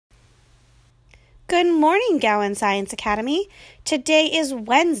Good morning, Gowan Science Academy. Today is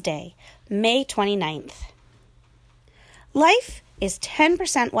Wednesday, May 29th. Life is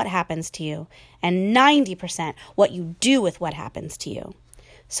 10% what happens to you and 90% what you do with what happens to you.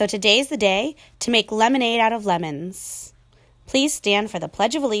 So today's the day to make lemonade out of lemons. Please stand for the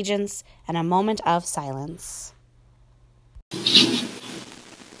Pledge of Allegiance and a moment of silence.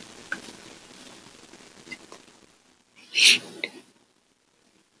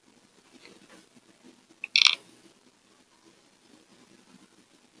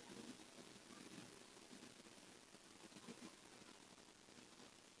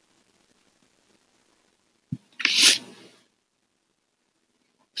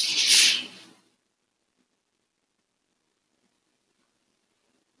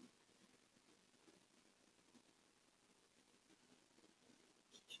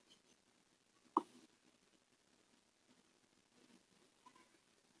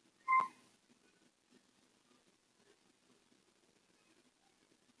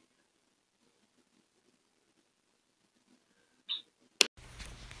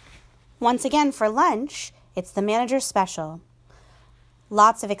 Once again for lunch, it's the manager's special.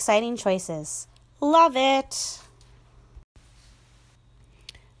 Lots of exciting choices. Love it!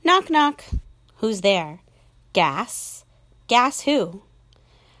 Knock, knock. Who's there? Gas? Gas who?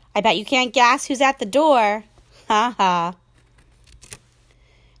 I bet you can't guess who's at the door. Ha ha.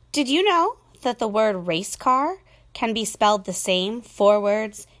 Did you know that the word race car can be spelled the same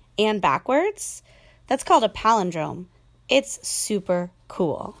forwards and backwards? That's called a palindrome. It's super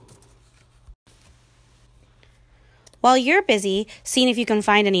cool. While you're busy seeing if you can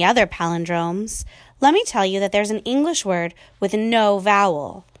find any other palindromes, let me tell you that there's an English word with no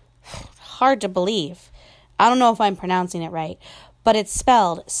vowel. Hard to believe. I don't know if I'm pronouncing it right, but it's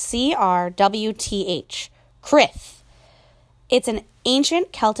spelled C-R-W-T-H, crith. It's an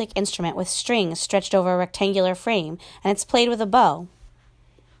ancient Celtic instrument with strings stretched over a rectangular frame, and it's played with a bow.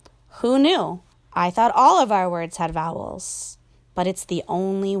 Who knew? I thought all of our words had vowels, but it's the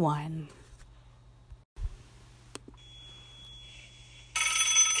only one.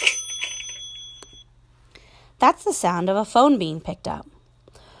 That's the sound of a phone being picked up.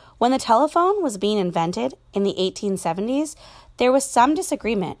 When the telephone was being invented in the 1870s, there was some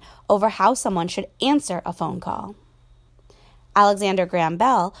disagreement over how someone should answer a phone call. Alexander Graham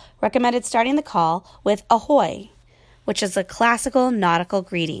Bell recommended starting the call with ahoy, which is a classical nautical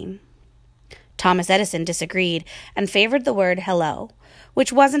greeting. Thomas Edison disagreed and favored the word hello,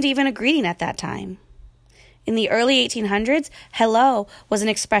 which wasn't even a greeting at that time. In the early 1800s, hello was an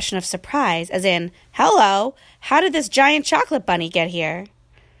expression of surprise, as in, hello, how did this giant chocolate bunny get here?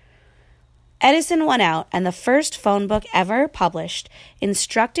 Edison won out, and the first phone book ever published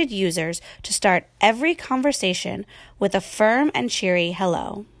instructed users to start every conversation with a firm and cheery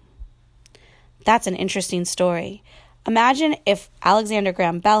hello. That's an interesting story. Imagine if Alexander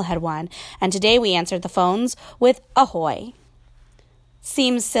Graham Bell had won, and today we answered the phones with ahoy.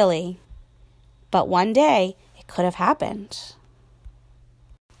 Seems silly, but one day it could have happened.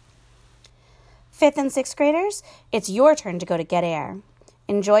 5th and 6th graders, it's your turn to go to Get Air.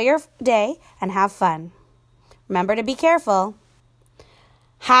 Enjoy your day and have fun. Remember to be careful.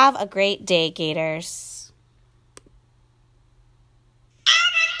 Have a great day, Gators.